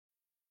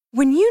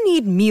When you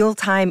need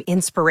mealtime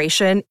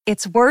inspiration,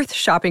 it's worth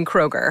shopping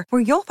Kroger,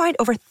 where you'll find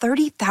over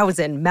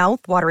 30,000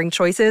 mouth-watering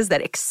choices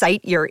that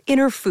excite your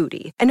inner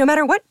foodie. And no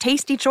matter what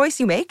tasty choice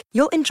you make,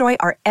 you'll enjoy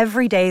our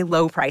everyday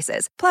low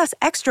prices, plus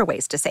extra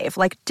ways to save,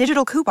 like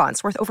digital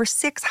coupons worth over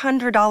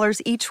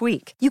 $600 each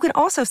week. You can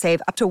also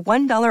save up to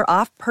 $1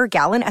 off per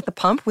gallon at the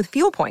pump with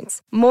fuel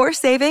points. More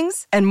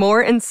savings and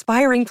more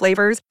inspiring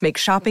flavors make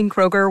shopping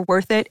Kroger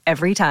worth it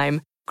every time.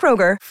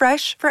 Kroger,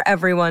 fresh for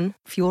everyone.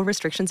 Fuel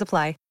restrictions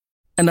apply.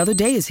 Another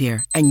day is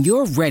here, and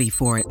you're ready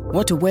for it.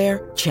 What to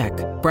wear? Check.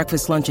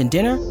 Breakfast, lunch, and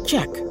dinner?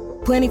 Check.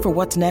 Planning for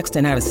what's next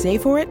and how to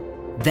save for it?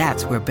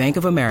 That's where Bank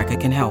of America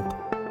can help.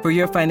 For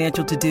your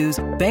financial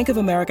to-dos, Bank of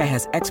America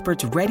has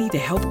experts ready to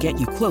help get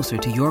you closer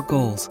to your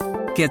goals.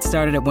 Get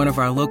started at one of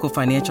our local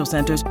financial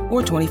centers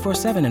or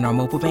 24/7 in our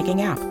mobile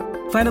banking app.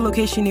 Find a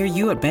location near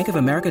you at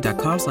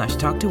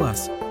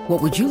bankofamerica.com/talktous.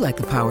 What would you like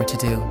the power to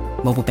do?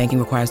 Mobile banking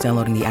requires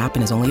downloading the app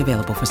and is only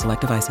available for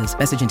select devices.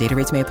 Message and data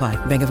rates may apply.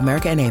 Bank of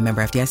America N.A.,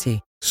 member FDIC.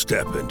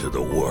 Step into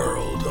the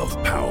world of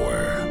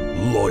power,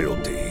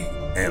 loyalty,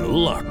 and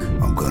luck.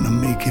 I'm going to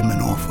make him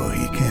an offer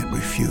he can't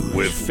refuse.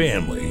 With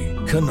family,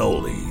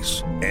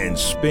 cannolis, and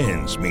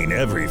spins mean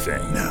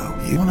everything. Now,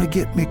 you want to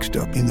get mixed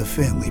up in the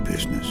family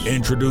business.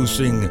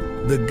 Introducing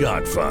The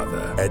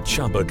Godfather at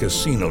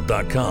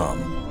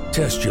ChumbaCasino.com.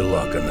 Test your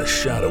luck in the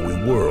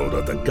shadowy world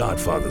of The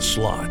Godfather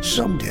slot.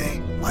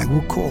 Someday, I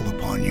will call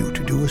upon you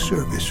to do a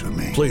service for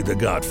me. Play The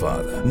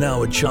Godfather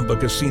now at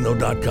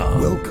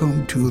ChumbaCasino.com.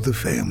 Welcome to the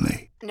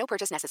family. No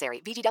purchase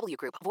necessary. VGW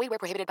Group. Void where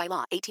prohibited by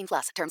law.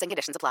 18+. Terms and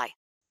conditions apply.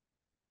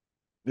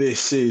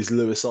 This is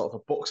Lewis Art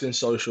for Boxing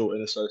Social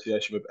in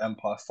association with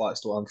Empire Fight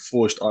Store and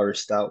Forged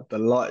Irish Stout.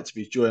 Delighted to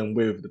be joined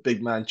with the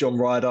big man, John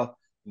Ryder.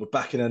 We're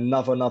back in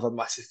another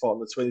massive fight on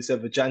the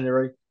 27th of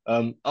January.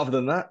 Other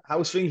than that, how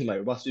was things, mate?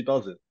 We must be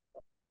buzzing.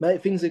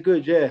 Mate, things are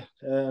good, yeah.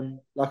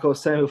 Like I was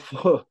saying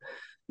before,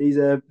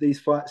 these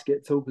fights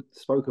get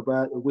spoke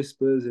about, the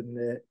whispers,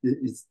 and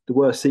it's the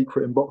worst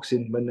secret in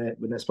boxing when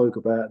they're spoke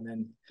about, and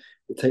then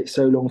it takes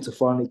so long to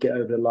finally get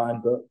over the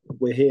line. But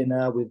we're here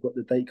now. We've got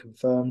the date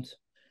confirmed,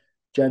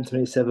 Jan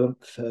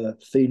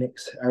 27th,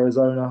 Phoenix,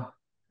 Arizona,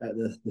 at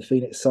the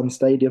Phoenix Sun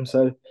Stadium.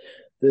 So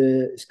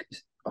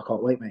I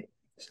can't wait, mate.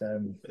 It's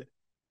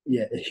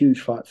a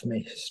huge fight for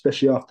me,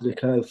 especially after the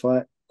Canelo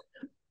fight.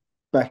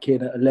 Back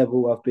in at a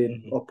level I've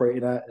been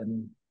operating at,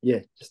 and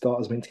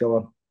starters mean to go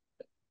on.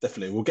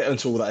 Definitely, we'll get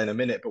into all that in a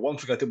minute. But one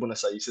thing I did want to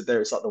say, you said there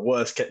it's like the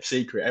worst kept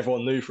secret.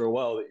 Everyone knew for a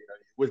while that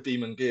would be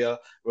Munguia.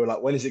 We were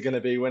like, when is it going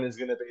to be? When is it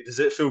going to be? Does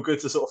it feel good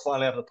to sort of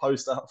finally have the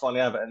post out, finally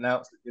have it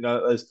announced?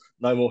 There's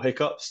no more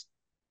hiccups.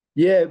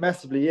 Yeah,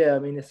 massively. Yeah, I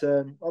mean, it's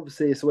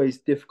obviously it's always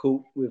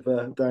difficult with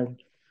going.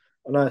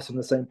 I know it's on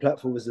the same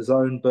platform as the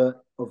Zone,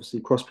 but obviously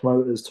cross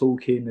promoters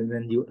talking, and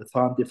then you got the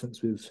time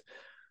difference with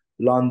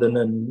London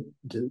and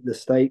the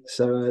States,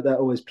 so that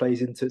always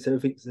plays into it. So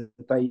everything's a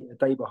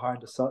day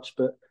behind as such,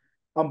 but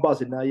I'm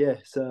buzzing now. Yeah,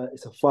 it's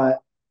a fight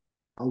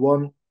I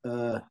want,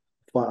 a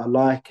fight I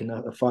like, and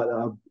a fight that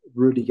I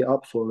really get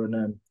up for.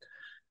 And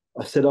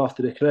I said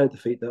after the Canelo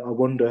defeat that I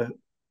want to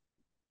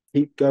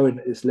keep going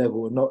at this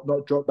level and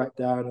not drop back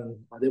down.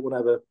 And I didn't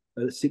want to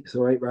have a 6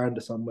 or 8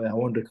 rounder somewhere. I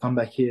wanted to come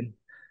back in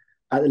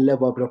at the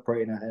level I've been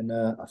operating at, and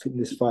I think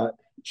this fight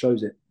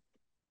shows it.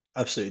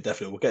 Absolutely,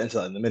 definitely. We'll get into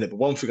that in a minute. But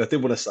one thing I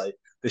did want to say,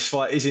 this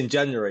fight is in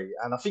January,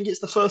 and I think it's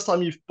the first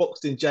time you've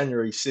boxed in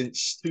January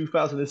since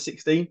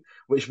 2016,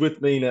 which would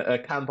mean a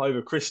camp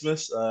over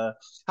Christmas.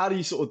 How do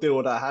you sort of deal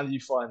with that? How do you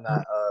find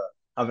that,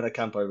 having a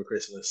camp over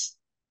Christmas?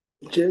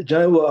 Do you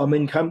know what? I'm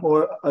in camp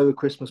over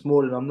Christmas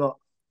more than I'm not.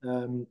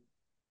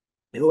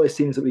 It always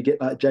seems that we get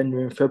like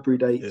January and February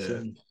dates,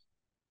 and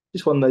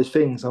just one of those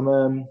things.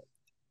 I'm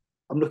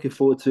looking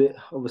forward to it.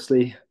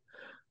 Obviously,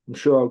 I'm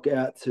sure I'll get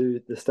out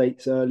to the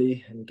States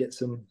early and get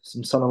some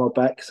sun on my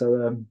back.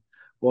 So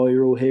while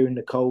you're all here in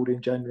the cold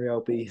in January,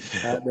 I'll be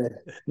out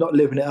there, not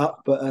living it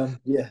up, but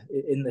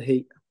in the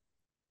heat.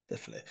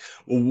 Definitely.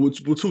 Well,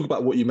 we'll talk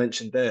about what you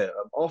mentioned there.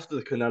 After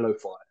the Canelo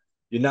fight,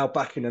 you're now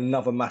back in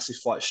another massive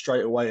fight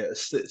straight away at a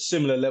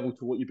similar level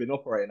to what you've been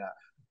operating at.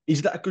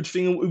 Is that a good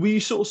thing? Were you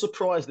sort of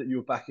surprised that you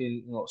were back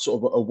in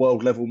sort of a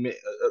world level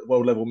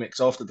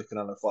mix after the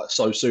Canelo fight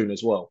so soon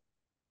as well?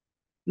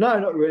 No,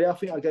 not really. I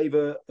think I gave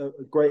a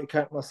great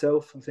account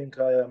myself. I think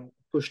I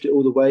pushed it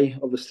all the way.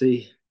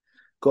 Obviously,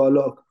 got a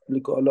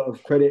lot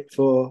of credit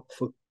for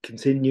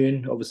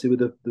continuing. Obviously, with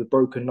the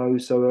broken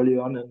nose so early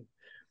on, and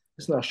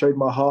I showed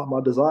my heart, my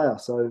desire.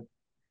 So,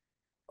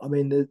 I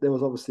mean, there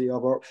was obviously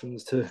other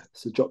options to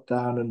drop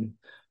down and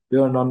be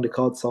on an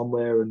undercard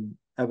somewhere and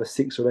have a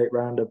 6 or 8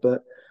 rounder.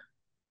 But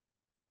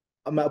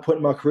I'm at a point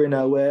in my career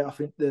now where I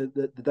think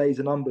the days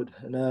are numbered,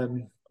 and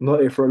I'm not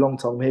here for a long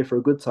time. I'm here for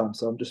a good time,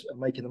 so I'm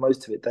making the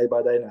most of it day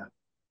by day now.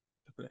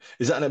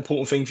 Is that an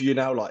important thing for you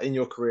now? Like in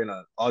your career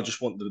now, I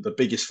just want the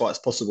biggest fights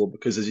possible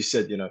because, as you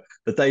said,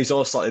 the days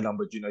are slightly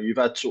numbered. You've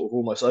had sort of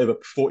almost over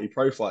 40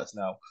 pro fights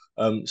now.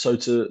 So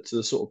to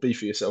sort of be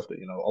for yourself that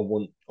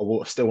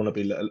I still want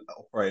to be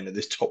operating at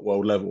this top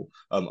world level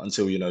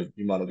until you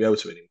might not be able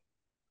to anymore.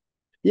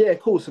 Yeah, of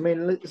course. I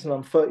mean, listen,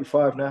 I'm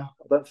 35 now.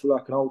 I don't feel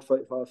like an old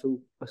 35.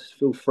 I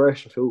feel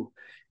fresh. I feel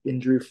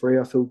injury free.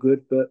 I feel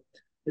good. But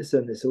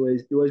listen, it's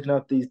always you're always gonna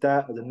have these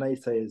doubters and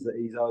naysayers that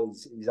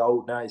he's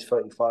old now. He's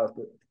 35.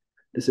 But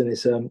listen,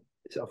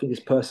 I think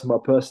it's person by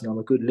person. I'm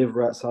a good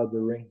liver outside the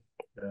ring.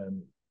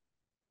 Um,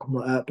 I'm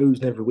not out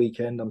boozing every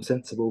weekend. I'm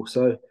sensible.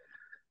 So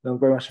I'm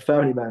very much a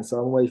family man. So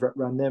I'm always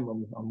around them.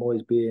 I'm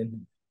always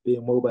being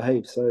well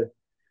behaved. So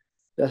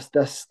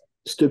that's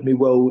stood me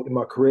well in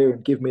my career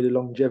and give me the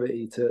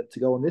longevity to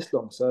go on this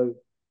long. So,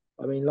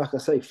 I mean, like I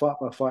say, fight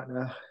by fight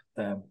now.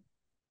 Um,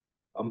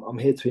 I'm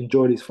here to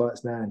enjoy these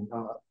fights now, and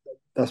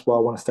that's why I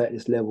want to stay at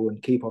this level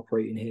and keep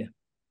operating here.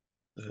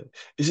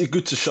 Is it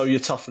good to show your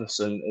toughness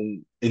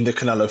and in the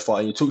Canelo fight?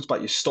 And you talked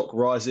about your stock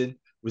rising.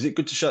 Was it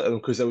good to show them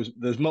because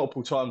there's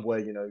multiple times where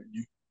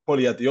you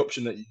probably had the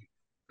option that you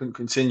couldn't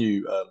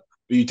continue,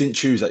 but you didn't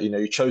choose that.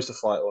 You chose to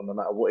fight on no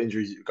matter what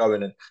injuries you're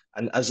going,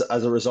 and as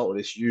a result of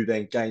this, you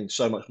then gained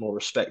so much more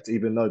respect,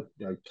 even though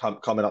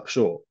coming up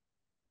short.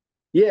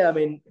 Yeah, I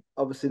mean,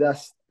 obviously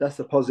that's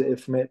a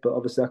positive from it, but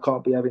obviously I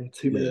can't be having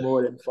too many Yeah,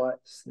 more of them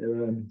fights.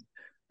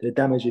 They're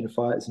damaging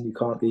fights, and you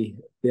can't be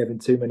having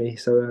too many.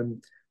 So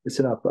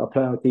listen, I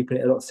plan on keeping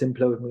it a lot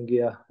simpler with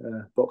Munguia,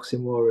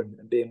 boxing more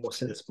and being more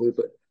yeah, sensible.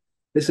 But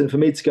listen, for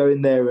me to go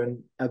in there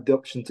and have the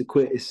option to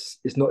quit,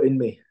 it's not in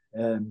me.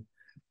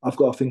 I've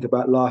got to think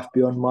about life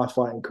beyond my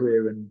fighting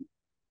career and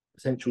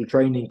potential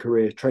training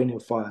career,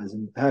 training fighters,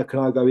 and how can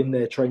I go in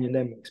there training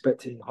them,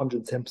 expecting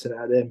 110%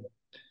 out of them,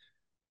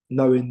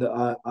 knowing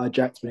that I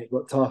jacked when it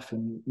got tough,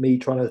 and me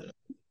trying to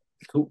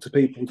talk to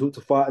people, talk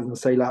to fighters, and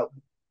say like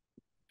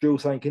drill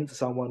something into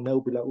someone,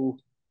 they'll be like, "Oh,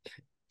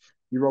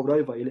 you rolled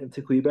over, you let him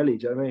tickle your belly."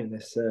 Do you know what I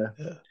mean?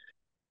 yeah,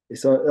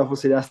 It's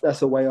obviously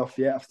that's a way off.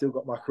 Yeah, I've still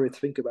got my career to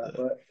think about,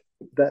 yeah.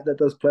 but that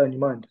does play on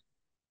your mind.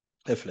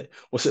 Definitely.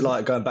 What's it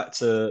like going back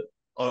to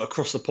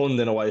across the pond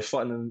in a way,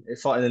 fighting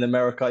in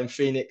America in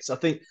Phoenix? I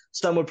think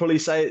some would probably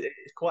say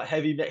it's quite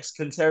heavy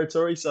Mexican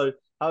territory. So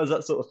how does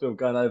that sort of feel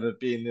going over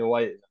being the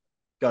away,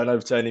 going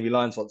over to enemy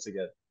lines once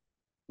again?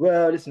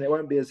 Well, listen, it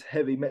won't be as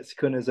heavy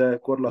Mexican as Yeah,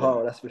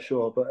 Guadalajara, that's for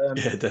sure. But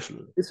yeah,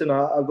 definitely. listen,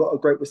 I got a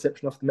great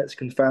reception off the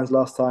Mexican fans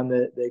last time.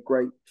 They're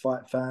great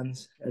fight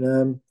fans,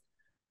 and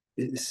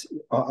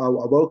I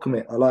welcome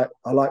it. I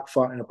like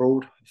fighting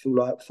abroad. I feel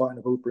like fighting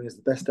abroad brings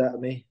the best out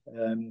of me.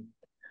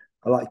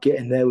 I like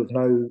getting there with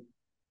no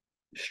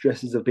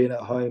stresses of being at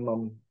home.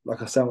 I'm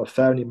like I say, I'm a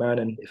family man,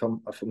 and if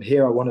I'm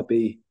here, I want to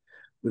be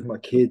with my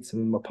kids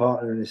and my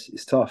partner. And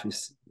it's tough.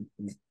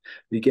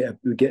 We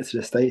get to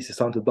the States. It's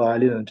time to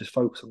dial in and just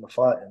focus on the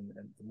fight and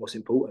what's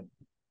important.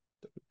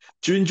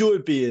 Do you enjoy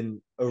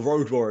being a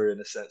road warrior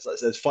in a sense? Like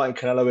there's fighting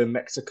Canelo in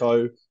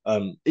Mexico,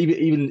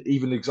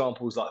 even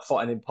examples like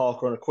fighting in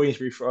Parker on a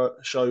Queensbury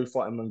show,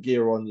 fighting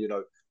Munguia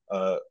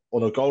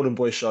on a Golden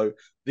Boy show.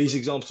 These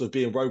examples of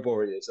being road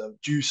warriors.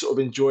 Do you sort of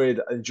enjoy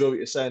what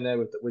you're saying there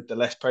with the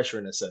less pressure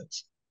in a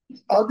sense?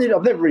 I've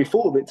never really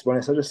thought of it, to be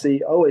honest. I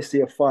always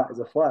see a fight as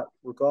a fight,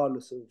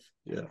 regardless of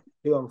Yeah,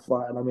 who I'm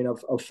fighting. I mean,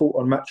 I've fought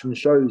on matchroom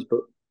shows, but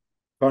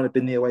kind of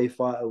been the away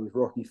fighter with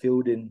Rocky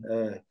Fielding,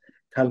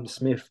 Callum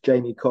Smith,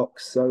 Jamie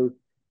Cox. So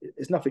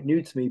it's nothing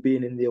new to me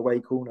being in the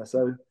away corner.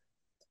 So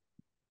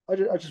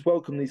I just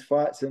welcome these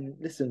fights. And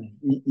listen,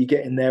 you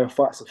get in there, a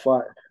fight's a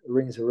fight, a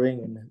ring's a ring,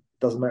 and it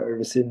doesn't matter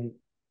if it's in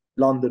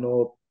London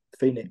or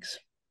Phoenix.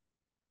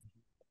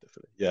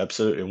 definitely. Yeah,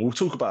 absolutely. And we'll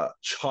talk about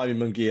Jaime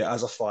Munguia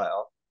as a fighter.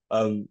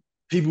 Um,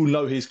 People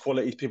know his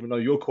qualities, people know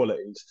your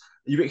qualities.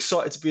 Are you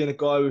excited to be in a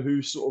guy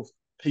who sort of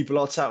people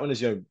are touting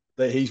as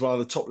that he's one of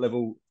the top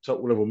level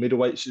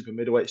middleweights, super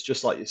middleweights,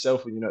 just like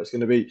yourself, and it's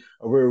going to be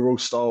a real world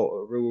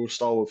style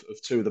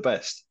of two of the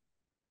best.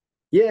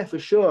 Yeah, for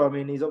sure. I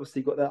mean, he's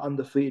obviously got that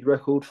undefeated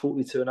record,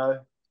 42-0.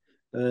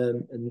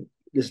 And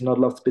listen, I'd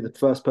love to be the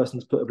first person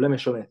to put a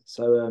blemish on it.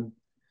 So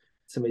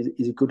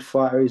he's a good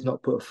fighter. He's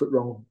not put a foot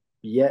wrong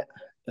yet.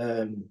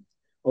 Um,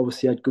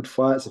 Obviously had good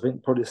fights. I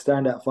think probably the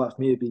standout fight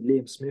for me would be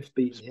Liam Smith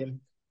beating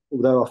him.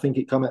 Although I think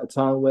it come at a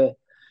time where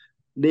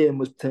Liam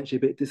was potentially a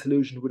bit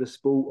disillusioned with the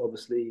sport.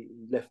 Obviously,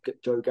 he left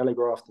Joe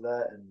Gallagher after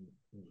that,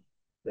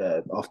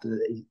 and after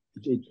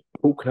he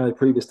fought Canelo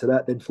previous to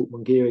that, then fought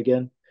Munguia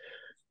again.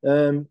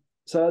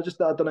 So I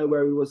don't know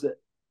where he was at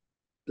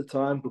the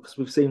time, because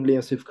we've seen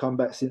Liam Smith come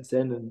back since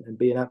then and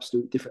be an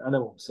absolute different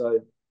animal.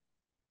 So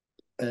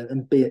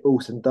and be it all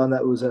said and done,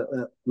 that was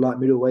a light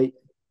middleweight.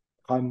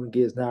 Hyman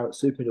Gears now at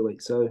super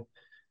middleweight. So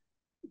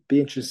be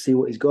interested to see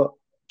what he's got.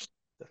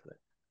 Definitely.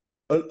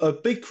 A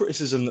big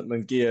criticism that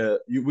Munguia,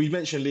 we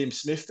mentioned Liam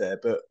Smith there,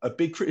 but a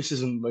big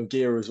criticism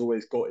Munguia has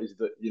always got is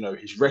that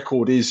his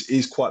record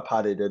is quite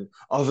padded, and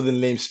other than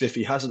Liam Smith,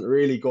 he hasn't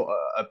really got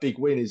a big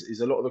win.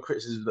 Is a lot of the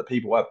criticism that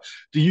people have.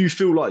 Do you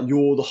feel like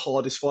you're the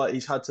hardest fight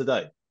he's had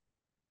today?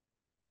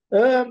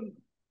 Um,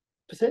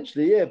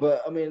 Potentially, yeah,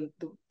 but I mean,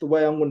 the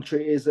way I'm going to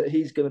treat it is that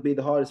he's going to be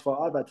the hardest fight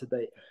I've had to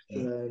date.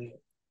 Mm.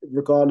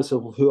 Regardless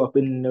of who I've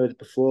been in there with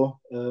before,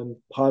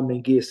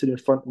 Hyman Gear is still in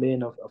front of me,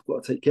 and I've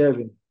got to take care of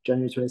him.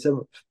 January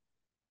 27th.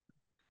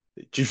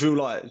 Do you feel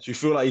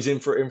like he's in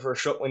for a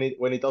shock when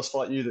he does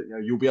fight you,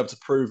 that you'll be able to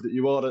prove that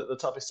you are the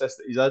toughest test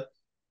that he's had?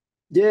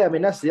 Yeah, I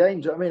mean that's the aim.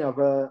 Do you know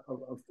what I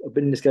mean, I've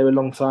been in this game a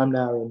long time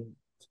now, and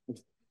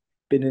I've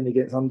been in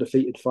against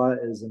undefeated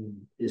fighters,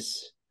 and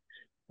it's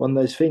one of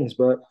those things.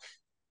 But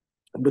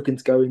I'm looking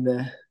to go in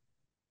there,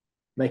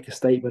 make a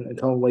statement, and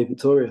come away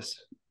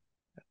victorious.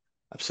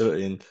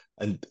 Absolutely,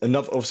 and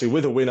another, obviously,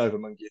 with a win over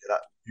Munguia,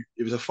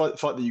 it was a fight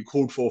that you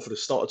called for the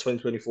start of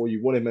 2024.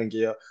 You won in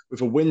Munguia.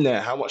 With a win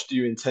there, how much do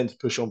you intend to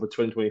push on for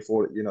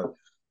 2024?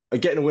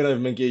 Getting a win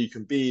over Munguia, you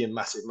can be in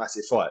massive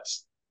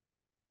fights.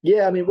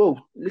 Yeah, I mean, well,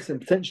 listen,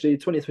 potentially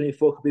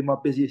 2024 could be my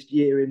busiest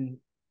year in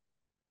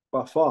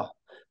by far.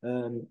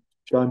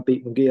 Try and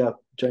beat Munguia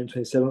June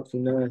 27th,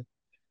 and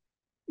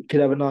could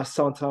have a nice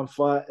summertime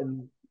fight,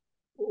 and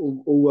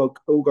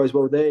all goes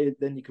well there.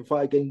 Then you can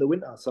fight again in the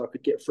winter, so I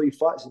could get 3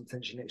 fights in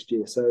potentially next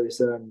year. So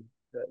it's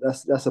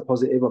that's a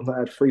positive. I've not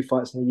had 3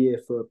 fights in a year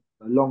for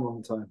a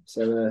long time,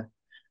 so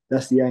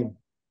that's the aim.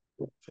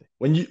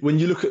 When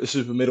you look at the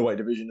super middleweight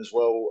division as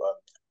well,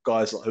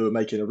 guys who are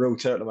making a real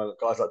tear at the moment,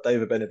 guys like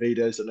David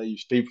Benavidez. I know you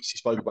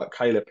spoke about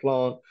Caleb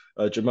Plant,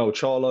 Jamel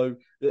Charlo.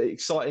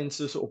 Exciting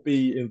to sort of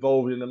be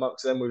involved in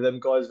amongst them with them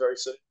guys very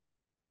soon.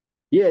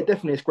 Yeah,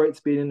 definitely. It's great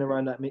to be in and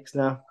around that mix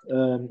now.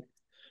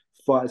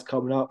 Fighters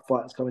coming up,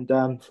 fighters coming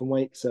down from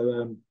weight.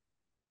 So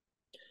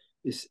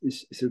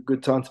it's a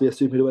good time to be a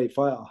super middleweight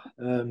fighter.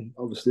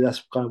 Obviously,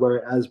 that's kind of where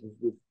it is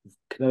with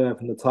Canelo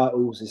having the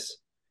titles. It's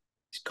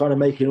kind of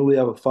making all the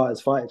other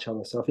fighters fight each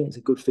other. So I think it's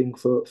a good thing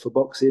for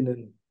boxing,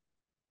 and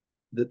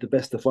the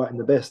best are fighting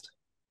the best.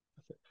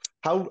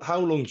 How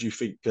long do you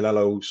think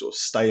Canelo will sort of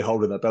stay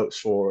holding the belts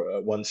for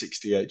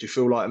 168? Do you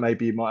feel like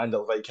maybe he might end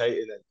up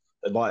vacating and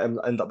it might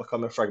end up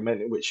becoming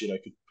fragmented, which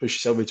could push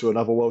yourself into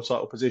another world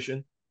title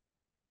position?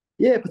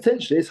 Yeah,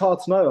 potentially. It's hard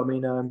to know. I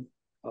mean,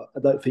 I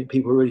don't think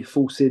people are really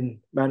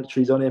forcing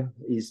mandatories on him.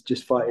 He's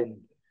just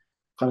fighting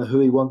kind of who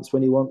he wants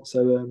when he wants.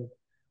 So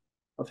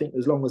I think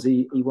as long as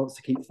he wants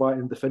to keep fighting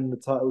and defending the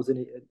titles,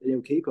 then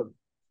he'll keep them.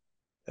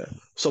 Yeah.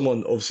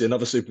 Someone, obviously,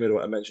 another super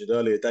middleweight I mentioned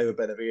earlier, David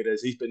Benavidez,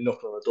 he's been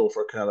knocking on the door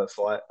for a Canelo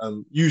fight.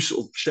 You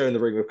sort of sharing the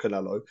ring with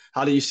Canelo.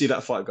 How do you see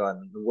that fight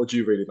going? What do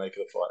you really make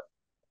of the fight?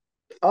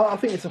 I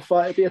think it's a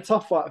fight. It'd be a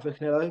tough fight for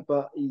Canelo,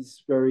 but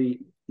he's very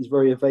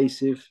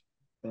evasive.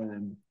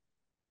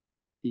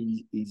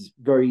 He's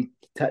very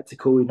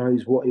tactical. He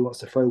knows what he wants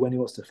to throw, when he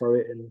wants to throw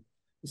it. And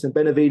listen,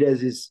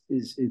 Benavidez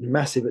is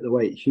massive at the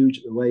weight, huge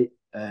at the weight.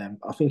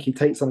 I think he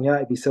takes something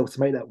out of himself to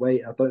make that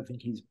weight. I don't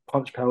think his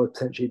punch power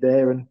potentially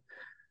there, and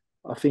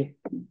I think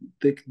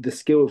the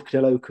skill of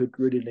Canelo could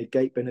really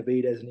negate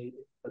Benavidez, and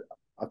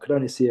I could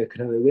only see a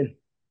Canelo win.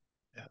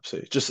 Yeah,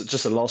 absolutely.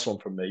 Just the last one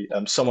from me.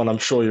 Someone I'm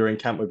sure you're in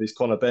camp with is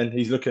Conor Benn.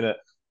 He's looking at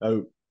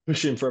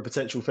pushing for a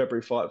potential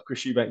February fight with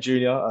Chris Eubank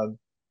Jr.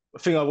 The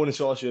thing I wanted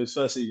to ask you is,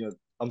 firstly,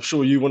 I'm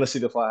sure you want to see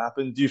the fight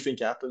happen. Do you think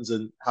it happens,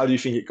 and how do you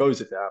think it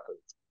goes if it happens?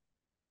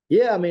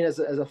 Yeah, I mean, as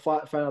a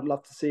fight fan, I'd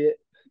love to see it.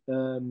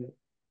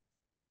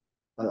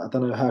 I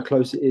don't know how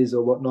close it is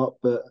or whatnot,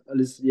 but at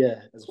least,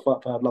 yeah, as a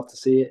fight fan, I'd love to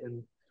see it.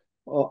 And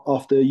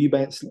after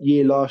Eubank's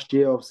year last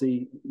year,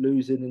 obviously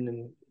losing and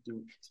then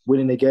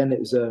winning again, it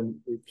was a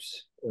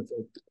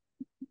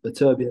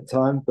turbulent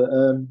time. But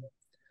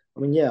I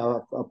mean, yeah,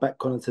 I back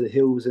Conor to the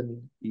hills,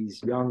 and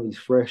he's young, he's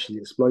fresh, he's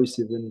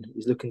explosive, and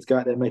he's looking to go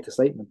out there and make a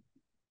statement.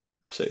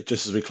 So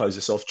just as we close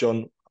this off,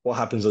 John, what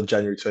happens on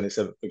January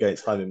 27th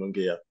against Jaime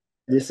Munguia?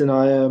 Listen,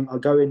 I'll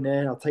go in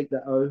there, I'll take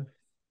that O,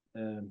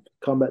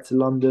 come back to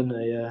London,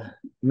 a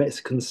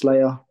Mexican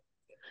slayer,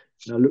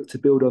 and I look to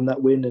build on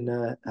that win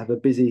and have a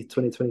busy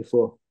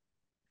 2024.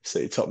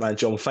 See, top man,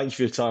 John. Thank you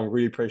for your time.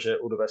 Really appreciate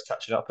it. All the best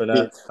catching up, and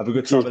have a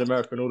good time in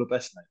America, and all the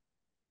best,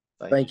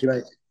 mate. Thank you,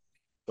 mate.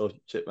 Oh,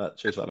 shit, mate.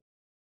 Cheers, mate.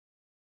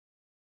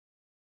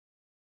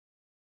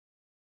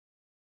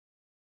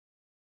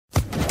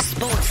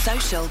 Sports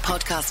Social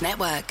Podcast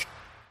Network.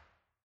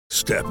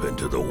 Step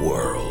into the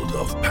world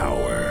of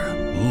power,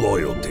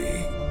 loyalty,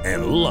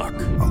 and luck.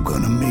 I'm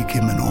gonna make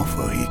him an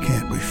offer he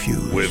can't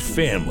refuse. With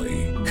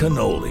family,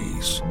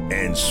 cannolis,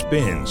 and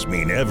spins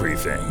mean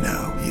everything.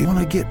 Now, you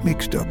wanna get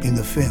mixed up in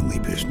the family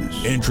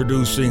business.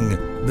 Introducing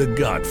The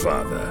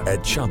Godfather at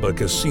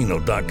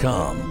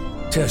ChumbaCasino.com.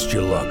 Test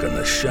your luck in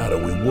the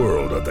shadowy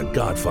world of The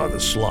Godfather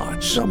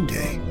slot.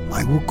 Someday,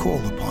 I will call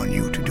upon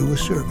you to do a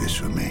service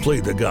for me. Play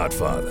The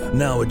Godfather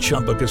now at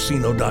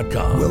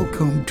ChumbaCasino.com.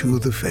 Welcome to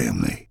the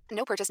family.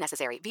 No purchase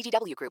necessary.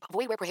 VGW Group.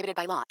 Void where prohibited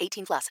by law.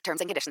 18+.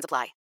 Terms and conditions apply.